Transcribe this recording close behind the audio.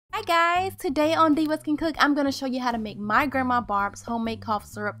Hi guys, today on Divas Can Cook, I'm going to show you how to make my grandma Barb's homemade cough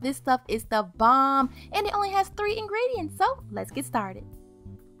syrup. This stuff is the bomb and it only has 3 ingredients, so let's get started.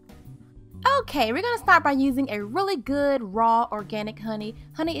 Okay, we're going to start by using a really good raw organic honey.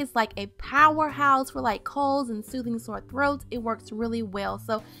 Honey is like a powerhouse for like colds and soothing sore throats. It works really well,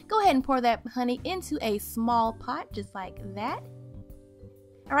 so go ahead and pour that honey into a small pot just like that.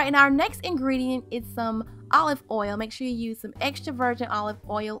 Alright, and our next ingredient is some olive oil. Make sure you use some extra virgin olive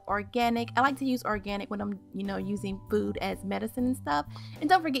oil, organic. I like to use organic when I'm, using food as medicine and stuff. And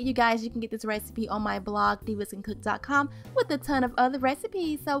don't forget, you guys, you can get this recipe on my blog, divasandcook.com, with a ton of other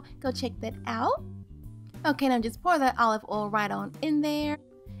recipes. So go check that out. Okay, now just pour that olive oil right on in there.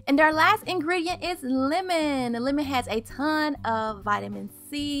 And our last ingredient is lemon. The lemon has a ton of vitamin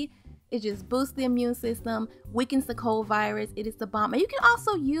C. It just boosts the immune system, weakens the cold virus. It is the bomb. And you can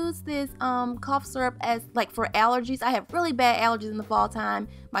also use this cough syrup as like for allergies. I have really bad allergies in the fall time.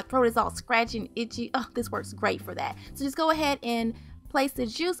 My throat is all scratchy and itchy. Oh, this works great for that. So just go ahead and place the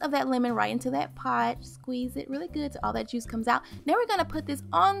juice of that lemon right into that pot. Squeeze it really good till all that juice comes out. Now we're gonna put this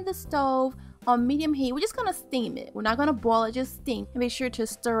on the stove on medium heat. We're just gonna steam it. We're not gonna boil it, just steam. And make sure to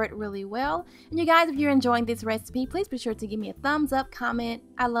stir it really well. And you guys, if you're enjoying this recipe, please be sure to give me a thumbs up, comment.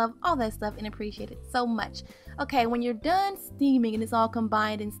 I love all that stuff and appreciate it so much. Okay, when you're done steaming and it's all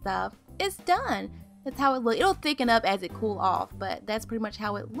combined and stuff, it's done. That's how it looks. It'll thicken up as it cools off, but that's pretty much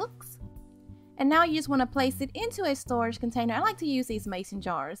how it looks. And now you just want to place it into a storage container. I like to use these mason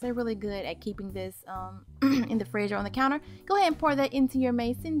jars. They're really good at keeping this in the fridge or on the counter. Go ahead and pour that into your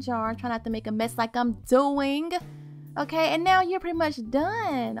mason jar. Try not to make a mess like I'm doing. Okay, and now you're pretty much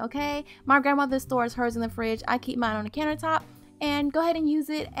done. Okay, my grandmother stores hers in the fridge. I keep mine on the countertop. And go ahead and use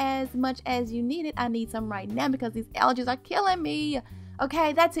it as much as you need it. I need some right now because these allergies are killing me.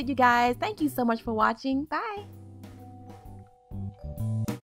 Okay, that's it, you guys. Thank you so much for watching. Bye.